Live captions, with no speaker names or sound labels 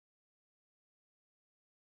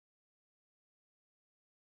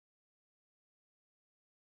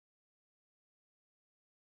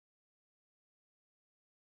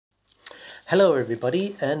Hello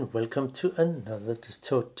everybody and welcome to another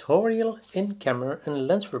tutorial in camera and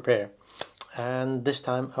lens repair. And this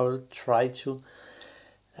time I will try to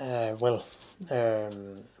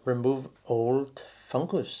remove old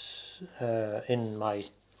fungus in my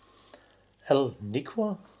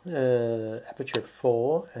EL-NIKKOR aperture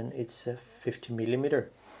 4, and it's a 50mm.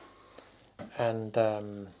 And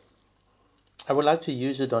I would like to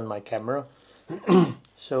use it on my camera,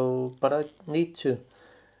 but I need to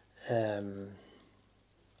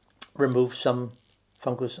remove some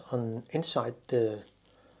fungus on inside the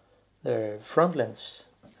front lens,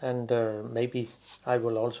 and maybe I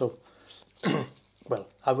will also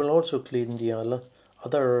I will also clean the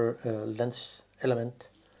other lens element.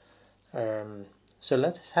 So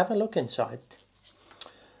let's have a look inside.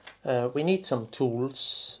 We need some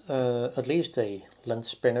tools, at least a lens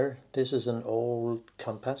spinner. This is an old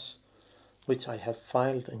compass which I have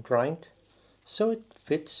filed and grind, so it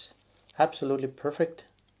fits absolutely perfect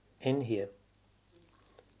in here.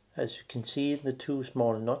 As you can see, the two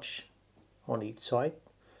small notches on each side.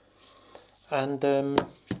 And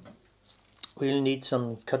we'll need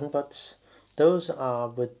some cotton buds. Those are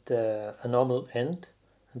with a normal end,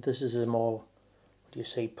 and this is a more,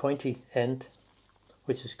 pointy end,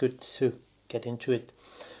 which is good to get into it.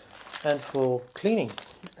 And for cleaning,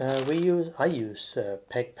 I use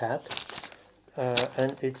PEC-PAD,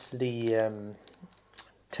 and it's the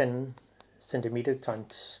 10 centimeter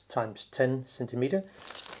times 10 centimeter,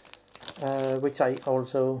 which I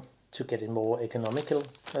also, to get it more economical,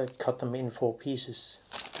 cut them in 4 pieces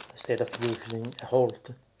instead of using a whole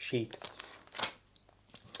sheet.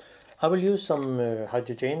 I will use some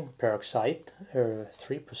hydrogen peroxide,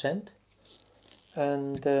 3%,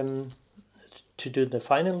 and to do the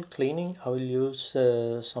final cleaning I will use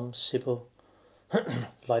some SIPO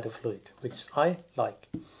lighter fluid, which I like.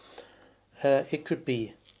 It could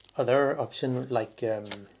be other option like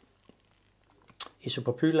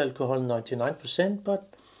isopropyl alcohol 99%,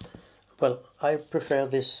 but well, I prefer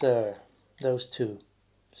those two.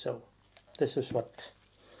 So this is what,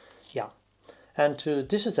 yeah. And to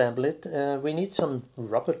disassemble it, we need some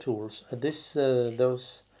rubber tools.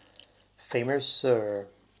 Those famous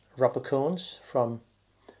rubber cones from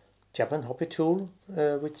Japan Hobby Tool,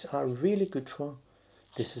 which are really good for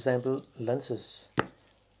disassemble lenses.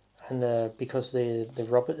 And because the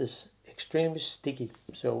rubber is extremely sticky,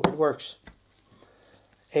 so it works.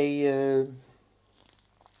 A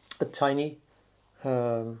tiny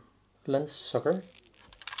lens sucker.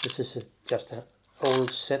 This is just an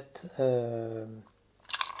old set.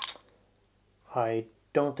 I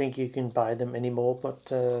don't think you can buy them anymore, but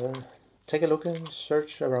take a look and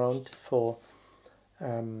search around for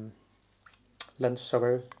lens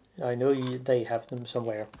sucker. I know they have them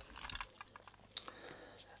somewhere.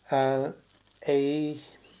 A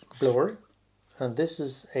blower, and this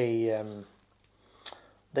is a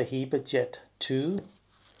the HEPA Jet 2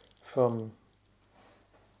 from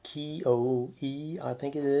KOE, I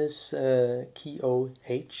think it is,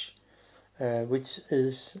 KOH, which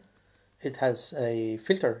is, it has a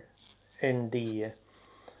filter in the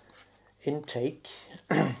intake,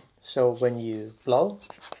 so when you blow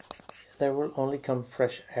there will only come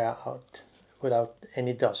fresh air out without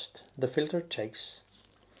any dust. The filter takes.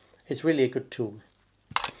 It's really a good tool.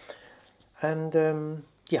 And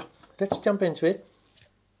yeah, let's jump into it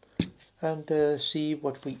and see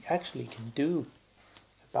what we actually can do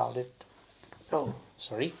about it. Oh,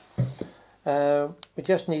 sorry. We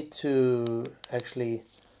just need to actually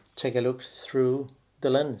take a look through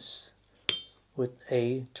the lens with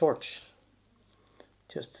a torch,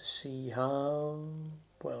 just to see how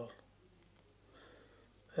well.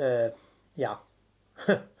 Yeah.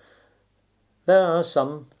 There are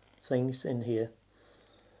some things in here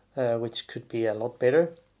which could be a lot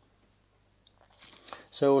better.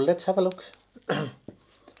 So let's have a look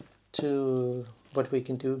to what we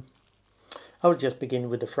can do. I will just begin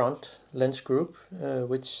with the front lens group,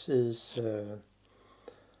 which is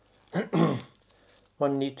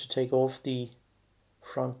one need to take off the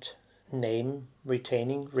front name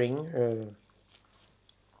retaining ring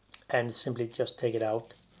and simply just take it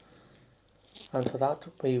out. And for that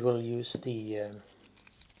we will use the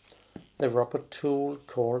rubber tool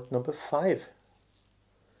called number 5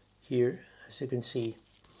 here, as you can see,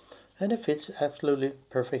 and it fits absolutely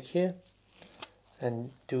perfect here.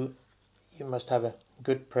 And you must have a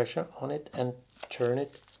good pressure on it and turn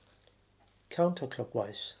it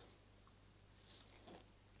counterclockwise.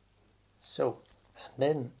 So, and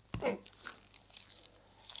then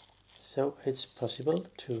so it's possible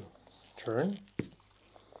to turn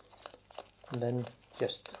and then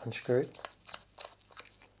just unscrew it,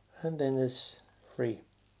 and then it's free.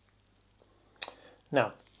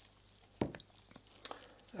 Now,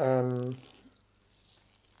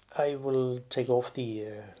 I will take off the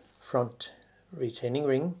front retaining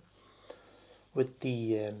ring with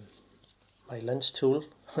the my lens tool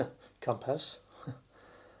compass,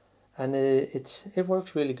 and it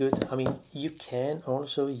works really good. I mean, you can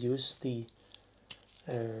also use the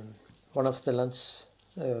one of the lens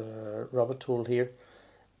rubber tool here,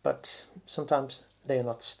 but sometimes they are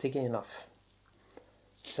not sticky enough.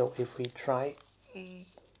 So if we try,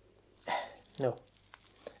 no,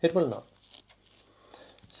 it will not.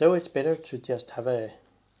 So it's better to just have a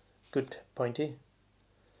good pointy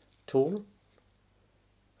tool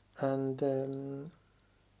and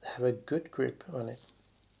have a good grip on it.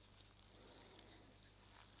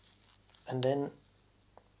 And then,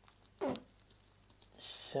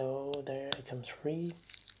 so there it comes free.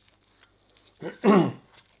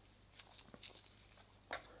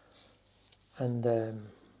 And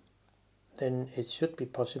then it should be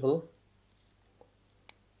possible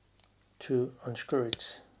to unscrew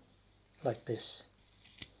it like this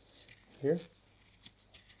here.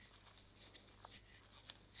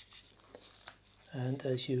 And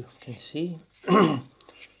as you can see,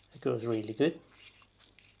 it goes really good.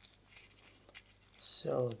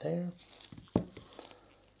 So there,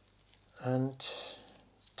 and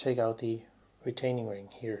take out the retaining ring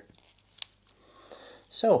here.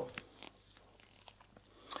 So,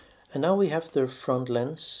 and now we have the front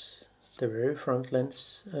lens, the very front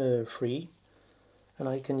lens free, and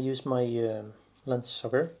I can use my lens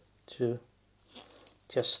sucker to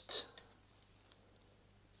just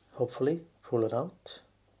hopefully pull it out.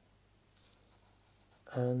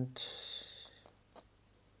 And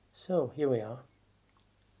so here we are.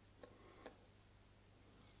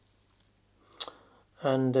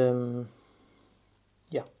 And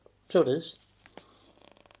yeah, so it is.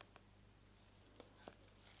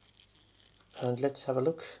 And let's have a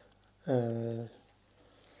look. With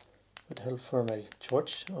help for my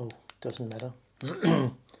torch. Oh, doesn't matter.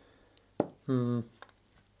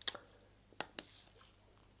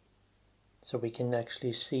 So we can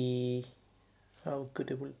actually see how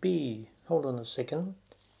good it will be. Hold on a second.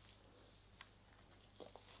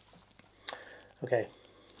 Okay,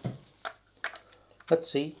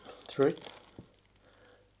 let's see through it.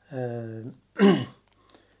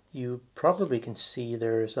 You probably can see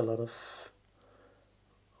there's a lot of,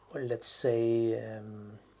 well, let's say,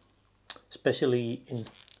 especially in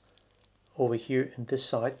over here in this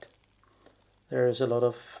side, there's a lot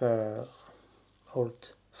of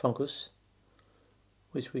old fungus,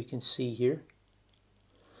 which we can see here.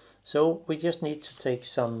 So we just need to take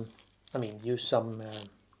some, use some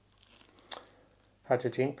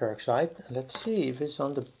hydrogen peroxide. Let's see if it's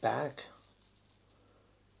on the back,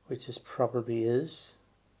 which it probably is.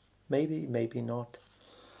 Maybe, maybe not.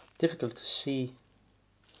 Difficult to see.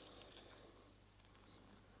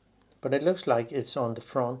 But it looks like it's on the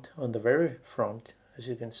front, on the very front, as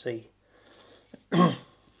you can see.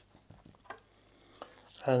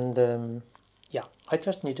 And yeah, I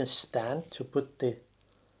just need a stand to put the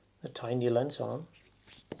tiny lens on.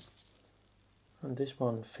 And this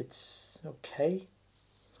one fits okay.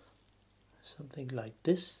 Something like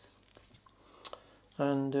this.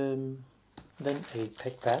 And then a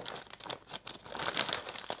PEC-PAD.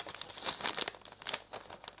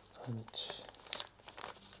 And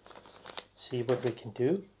see what we can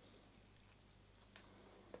do.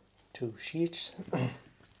 2 sheets.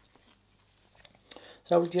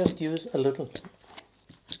 So I will just use a little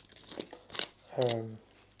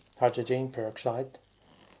hydrogen peroxide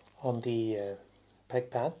on the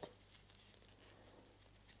PEC-PAD.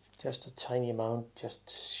 Just a tiny amount,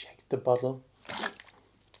 just shake the bottle.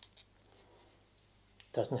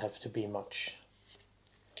 Doesn't have to be much.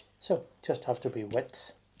 So just have to be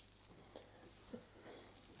wet.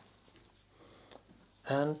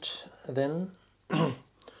 And then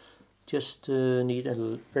just need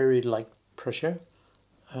a very light pressure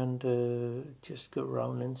and just go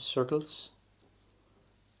around in circles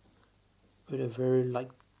with a very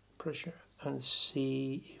light pressure and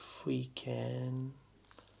see if we can,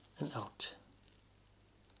 and out.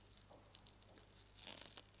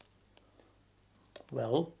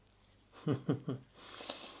 Well, it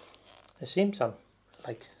seems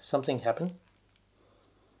like something happened.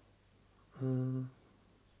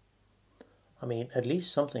 At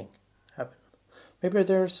least something happened. Maybe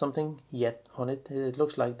there's something yet on it. It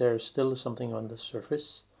looks like there's still something on the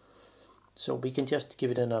surface. So we can just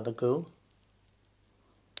give it another go.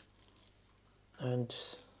 And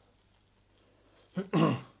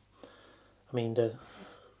the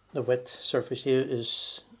wet surface here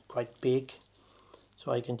is quite big.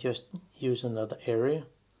 So I can just use another area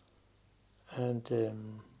and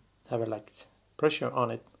have a like pressure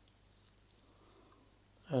on it,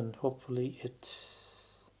 and hopefully it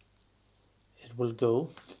will go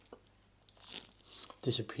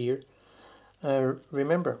disappear.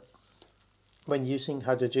 Remember, when using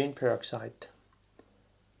hydrogen peroxide,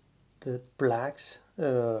 the blacks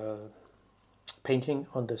painting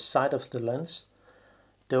on the side of the lens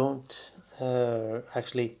don't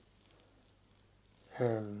actually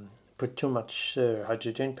put too much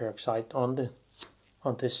hydrogen peroxide on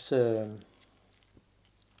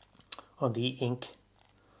the ink.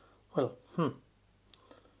 Well,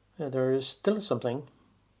 there is still something,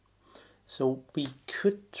 so we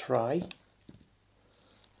could try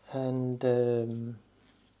and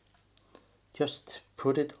just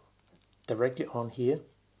put it directly on here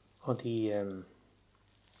on the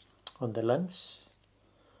lens,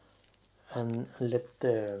 and let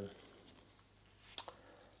the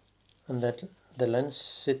lens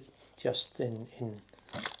sit just in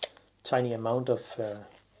tiny amount of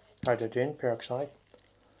hydrogen peroxide,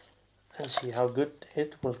 and see how good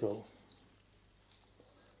it will go.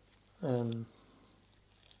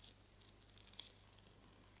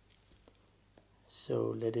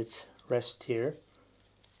 So let it rest here,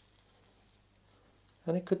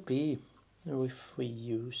 and it could be if we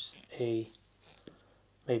use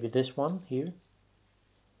maybe this one here,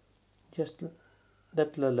 just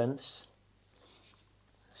let the lens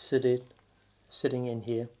sitting in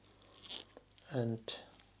here, and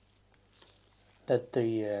let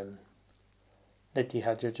the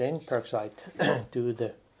hydrogen peroxide do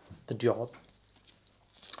the job.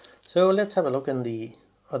 So let's have a look in the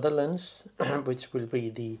other lens, which will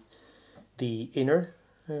be the inner,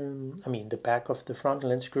 the back of the front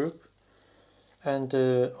lens group, and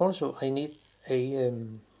also I need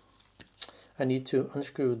to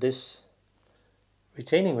unscrew this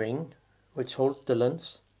retaining ring which holds the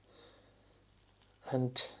lens,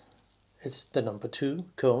 and it's the number 2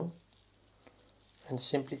 cone, and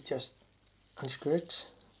simply just unscrew it.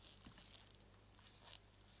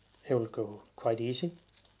 It will go quite easy.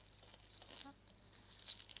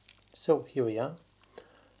 So here we are,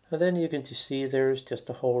 and then you can see there's just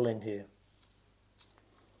a hole in here,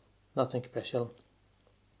 nothing special.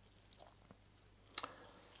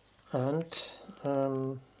 And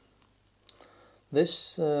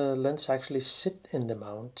this lens actually sit in the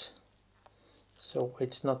mount, so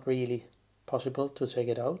it's not really possible to take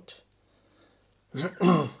it out.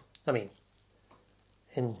 I mean,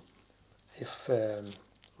 if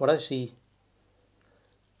what I see,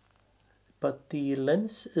 but the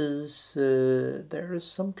lens is there is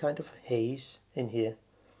some kind of haze in here,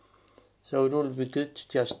 so it will be good to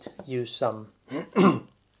just use some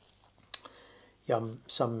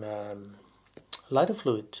lighter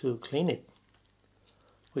fluid to clean it,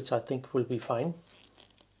 which I think will be fine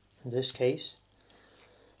in this case.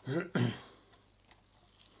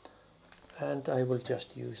 And I will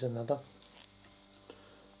just use another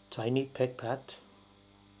tiny PEC-PAD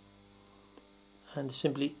and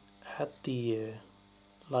simply add the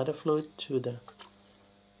lighter fluid to the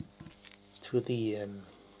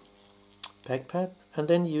PEC-PAD, and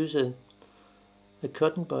then use a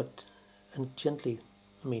cotton bud and gently,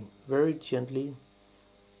 very gently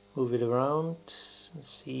move it around and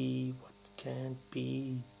see what can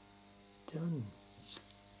be done.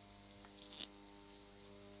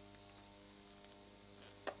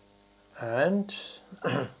 And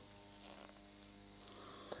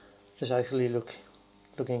it's actually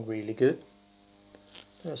looking really good.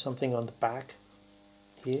 There's something on the back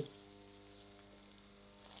here,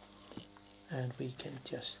 and we can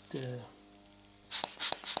just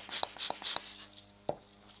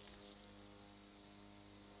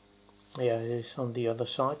yeah, it is on the other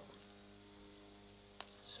side,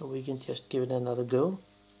 so we can just give it another go.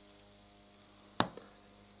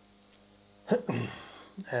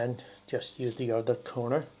 And just use the other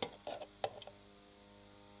corner,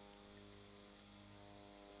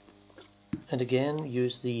 and again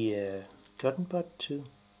use the cotton bud to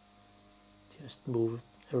just move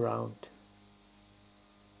it around,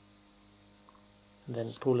 and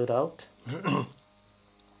then pull it out.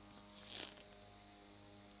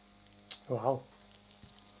 Wow.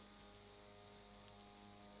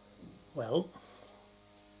 Well,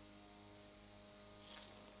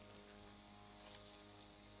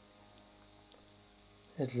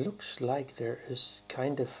 it looks like there is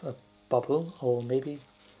kind of a bubble, or maybe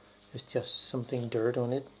there's just something dirt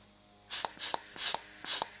on it.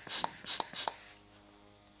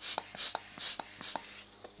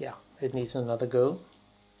 Yeah, it needs another go,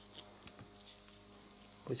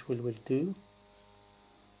 which we will do.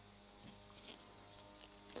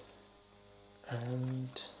 And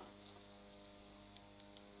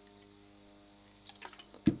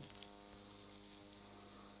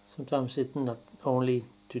Sometimes it's not only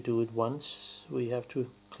to do it once, we have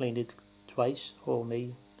to clean it twice or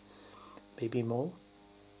maybe more.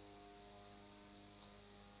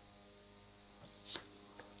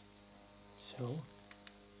 So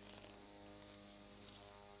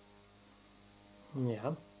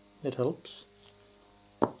yeah, it helps.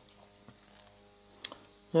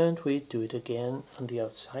 And we do it again on the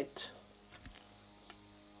outside.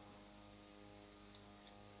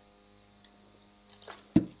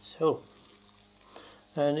 So,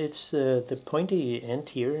 and it's the pointy end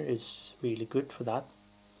here is really good for that.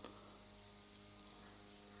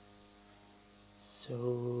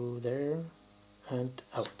 So there and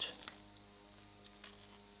out.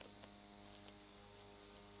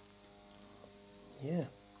 Yeah,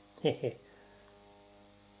 it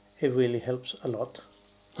really helps a lot.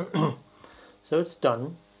 So it's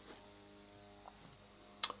done,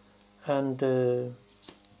 and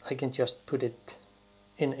I can just put it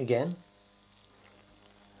in again.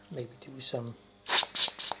 Maybe do some,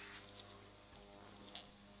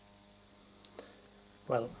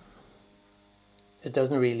 well, it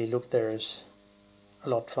doesn't really look there's a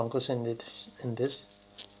lot of fungus in it in this,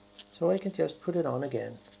 so I can just put it on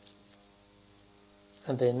again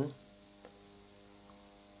and then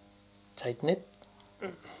tighten it.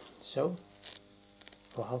 So,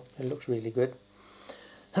 wow, it looks really good.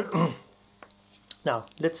 Now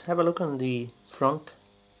let's have a look on the front,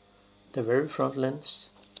 the very front lens,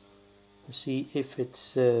 and see if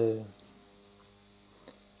it's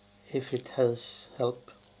if it has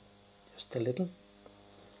helped just a little.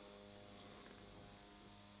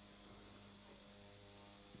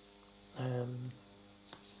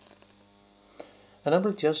 And I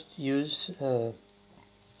will just use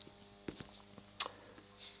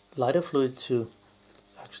lighter fluid to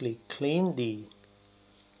actually clean the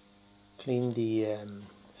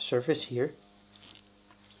surface here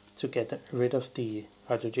to get rid of the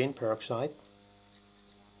hydrogen peroxide,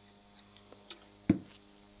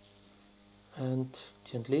 and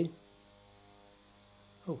gently,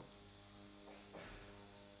 oh,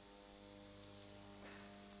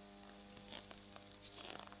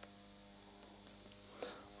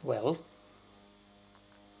 well,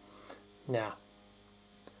 now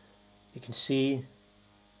you can see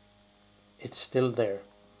it's still there.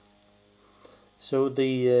 So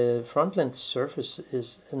the front lens surface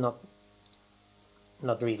is not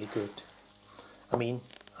really good. I mean,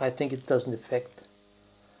 I think it does not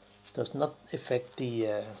affect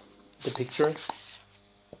the picture.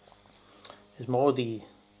 It's more the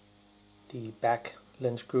back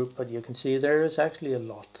lens group, but you can see there is actually a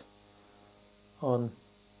lot on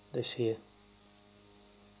this here.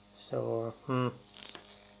 So a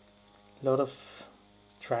lot of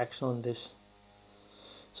tracks on this,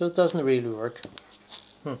 so it doesn't really work.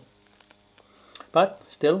 But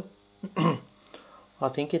still, I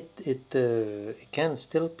think it can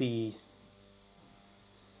still be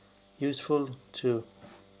useful to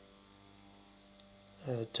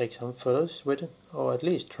take some photos with it, or at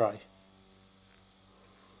least try.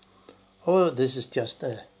 Oh, this is just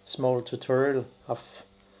a small tutorial of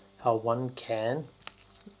how one can,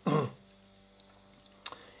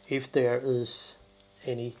 if there is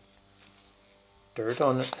any dirt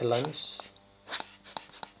on a lens,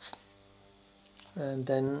 and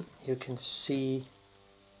then you can see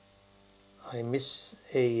I miss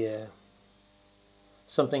a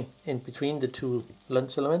something in between the two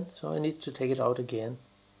lens elements, so I need to take it out again.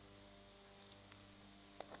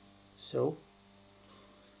 So,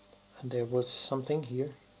 and there was something here.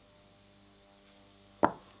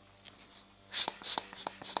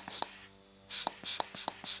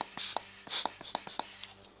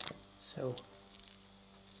 So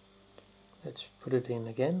let's put it in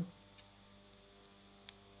again.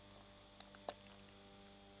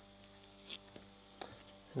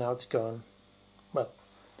 Now it's gone. Well,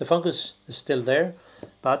 the fungus is still there,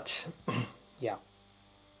 but yeah,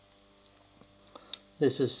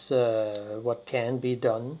 this is what can be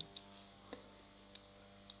done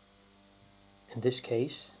in this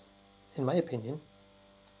case, in my opinion.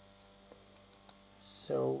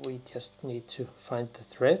 So we just need to find the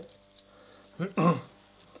thread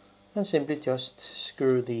and simply just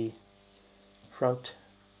screw the front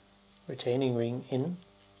retaining ring in.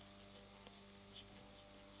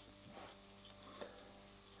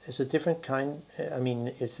 It's a different kind, I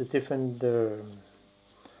mean, it's a different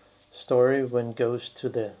story when it goes to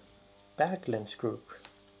the back lens group.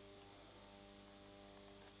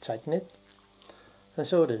 Tighten it, and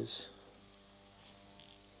so it is.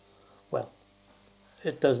 Well,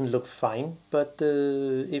 it doesn't look fine, but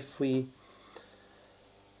if we,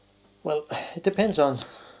 well, it depends on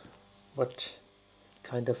what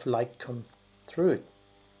kind of light come through it.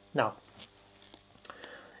 Now,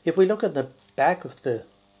 if we look at the back of the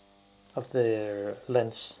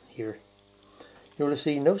lens here, you will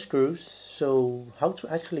see no screws. So how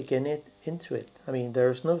to actually get it into it? I mean,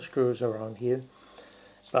 there's no screws around here,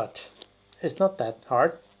 but it's not that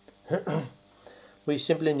hard. We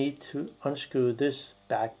simply need to unscrew this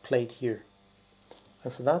back plate here,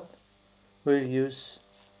 and for that we'll use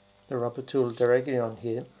the rubber tool directly on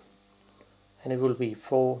here, and it will be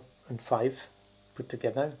 4 and 5 put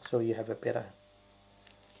together, so you have a better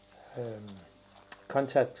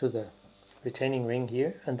contact to the retaining ring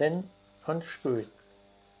here, and then unscrew it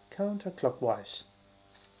counterclockwise.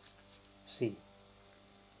 See,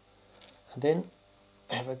 and then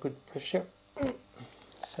have a good pressure.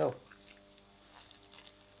 So,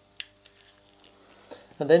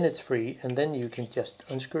 and then it's free, and then you can just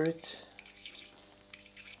unscrew it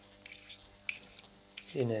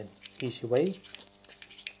in an easy way.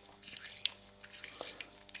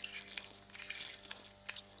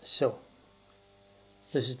 So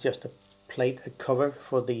this is just a plate, a cover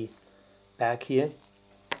for the back here,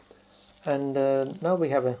 and now we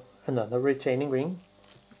have another retaining ring.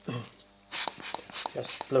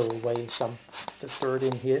 Just blow away some of the dirt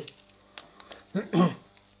in here.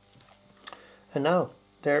 And now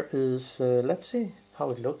there is, let's see how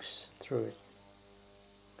it looks through it.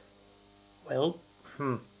 Well,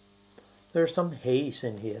 there's some haze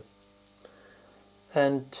in here,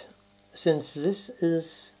 and since this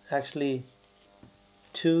is actually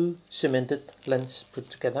 2 cemented lenses put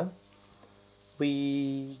together,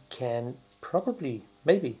 we can probably,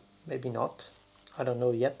 maybe not, I don't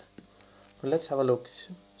know yet, but let's have a look.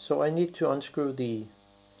 So I need to unscrew the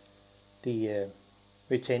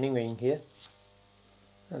retaining ring here,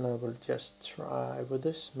 and I will just try with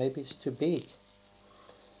this. Maybe it's too big.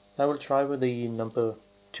 I will try with the number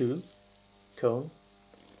 2 cone,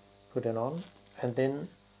 put it on, and then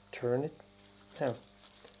turn it now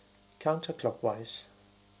counterclockwise.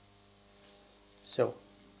 So,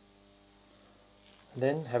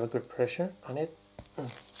 then have a good pressure on it,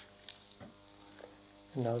 and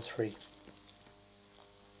now it's free.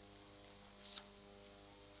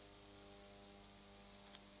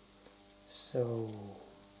 So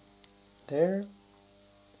there,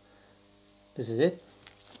 this is it.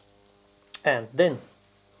 And then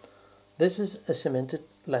this is a cemented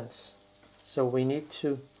lens, so we need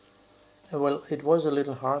to, well, it was a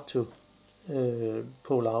little hard to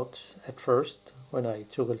pull out at first when I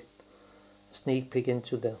took a sneak peek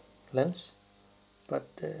into the lens, but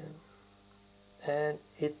and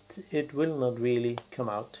it will not really come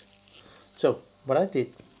out. So what I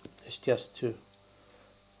did is just to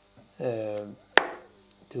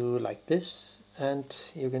do like this, and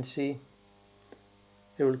you can see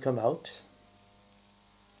it will come out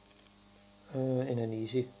in an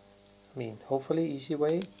easy, I mean hopefully easy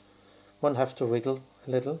way. One have to wiggle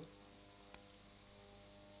a little,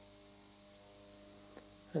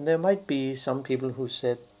 and there might be some people who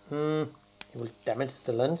said it will damage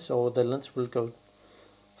the lens, or the lens will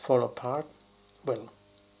fall apart. Well,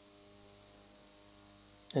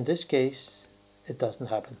 in this case it doesn't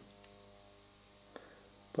happen,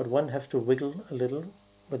 but one have to wiggle a little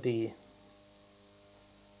with the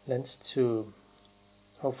lens to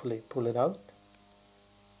hopefully pull it out.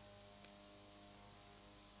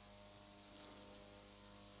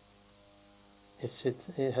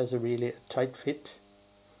 It has a really tight fit,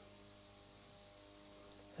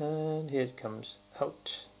 and here it comes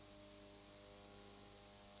out.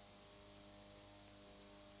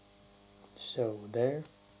 So there,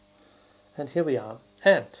 and here we are.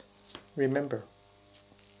 And remember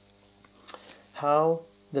how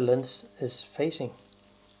the lens is facing,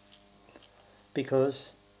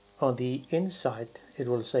 because on the inside it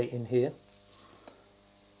will say in here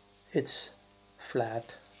it's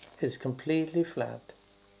flat, it's completely flat.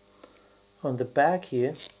 On the back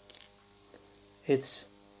here it's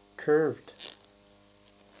curved,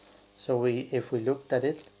 so if we looked at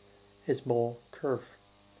it, it's more curved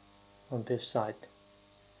on this side.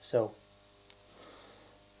 So,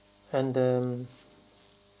 and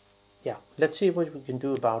yeah, let's see what we can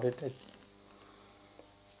do about it.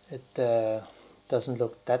 It doesn't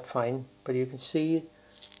look that fine, but you can see,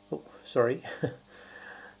 oh sorry,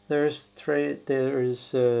 there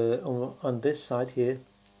is on this side here,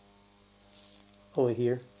 over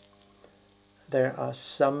here, there are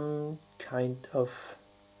some kind of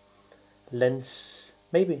lens,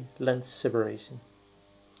 maybe lens separation.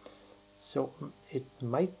 So it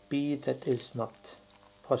might be that it's not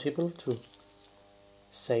possible to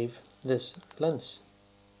save this lens.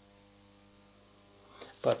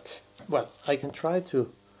 But, well, I can try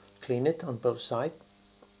to clean it on both sides,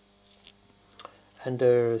 and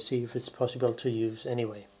see if it's possible to use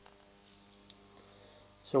anyway.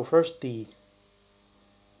 So first the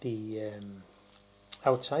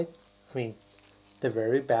outside, I mean the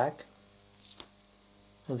very back,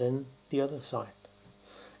 and then the other side.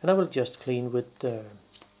 And I will just clean with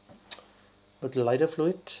lighter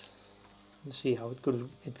fluid and see how it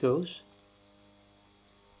goes.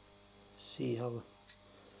 See how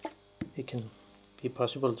it can be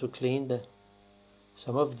possible to clean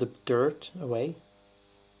some of the dirt away.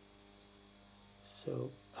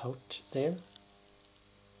 So out there,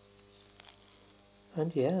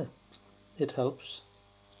 and yeah, it helps.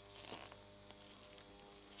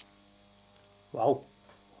 Wow.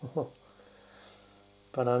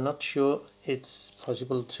 But I'm not sure it's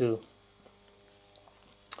possible to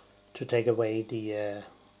take away the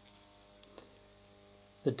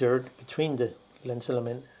dirt between the lens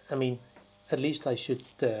element. I mean, at least I should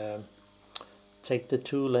take the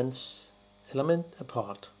two lens element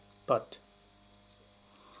apart, but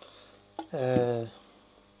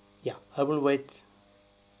yeah, I will wait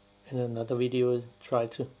in another video, try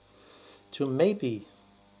to maybe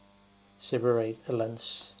separate a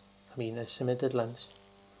lens, I mean a cemented lens.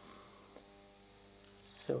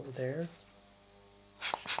 So there.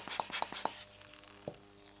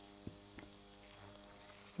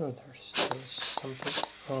 Oh, there's something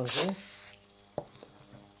on here.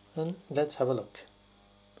 And let's have a look.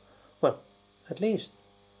 Well, at least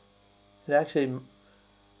it actually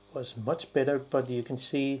was much better, but you can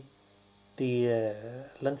see the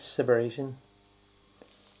lens separation.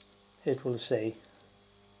 It will say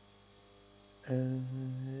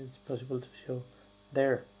it's possible to show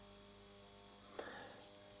there.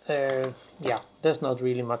 Yeah, there's not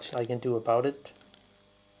really much I can do about it.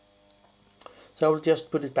 So I'll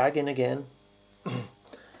just put it back in again.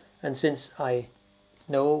 And since I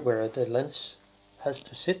know where the lens has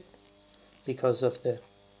to sit because of the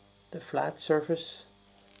flat surface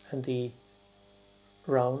and the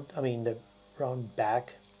round, I mean the round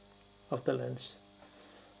back of the lens,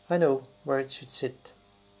 I know where it should sit.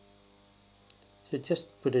 So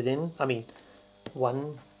just put it in. I mean,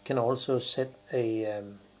 one can also set a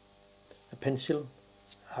pencil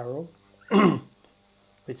arrow,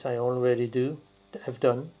 which I already have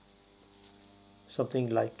done. Something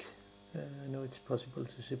like, I know it's possible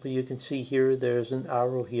to see, but you can see here there's an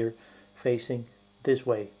arrow here facing this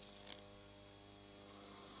way.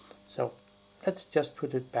 So let's just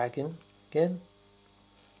put it back in again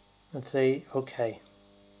and say, okay,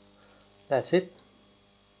 that's it.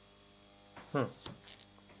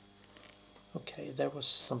 Okay, there was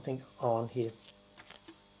something on here.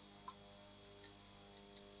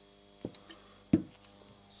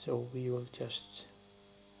 So we will just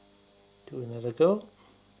do another go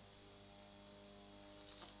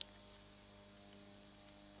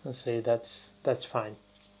and say that's fine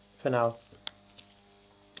for now.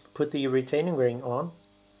 Put the retaining ring on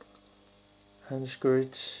and screw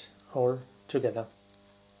it all together.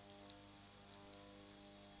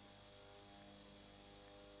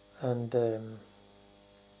 And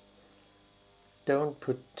don't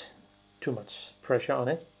put too much pressure on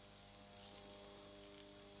it.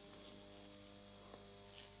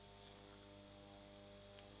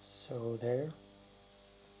 So there.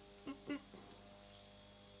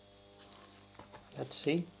 Let's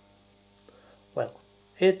see. Well,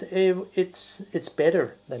 it's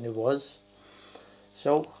better than it was.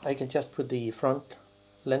 So I can just put the front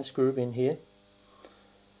lens group in here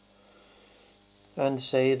and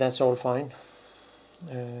say that's all fine.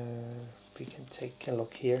 We can take a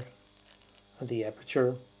look here at the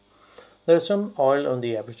aperture. There's some oil on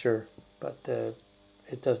the aperture, but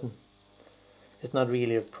it's not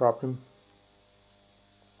really a problem.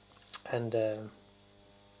 And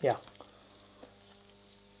yeah,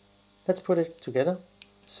 let's put it together,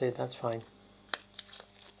 say that's fine.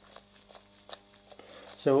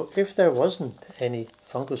 So if there wasn't any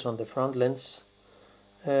fungus on the front lens,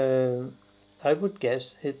 I would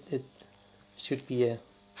guess it should be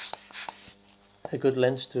a good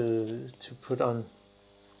lens to put on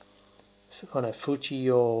a Fuji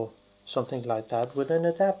or something like that with an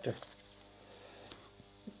adapter,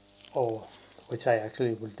 or which I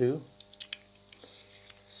actually will do.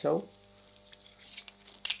 So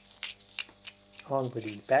on with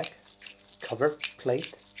the back cover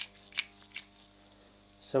plate,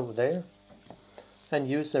 so there, and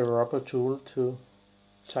use the rubber tool to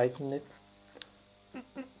tighten it.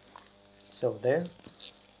 So there,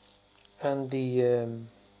 and the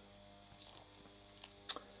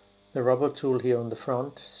rubber tool here on the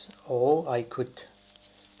front, or I could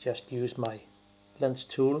just use my lens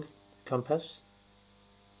tool compass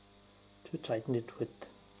to tighten it with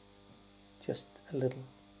just a little,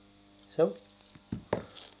 so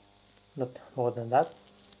not more than that.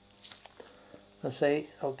 I say,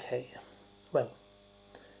 okay, well,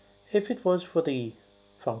 if it was for the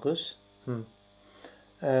fungus,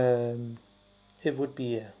 it would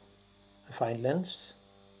be a fine lens.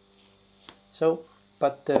 So,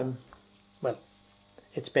 but well,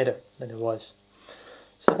 it's better than it was.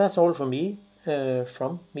 So that's all for me,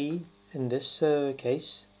 from me in this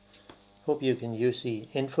case. Hope you can use the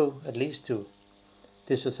info at least to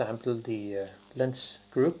disassemble the lens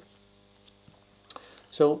group.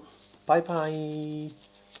 So bye bye.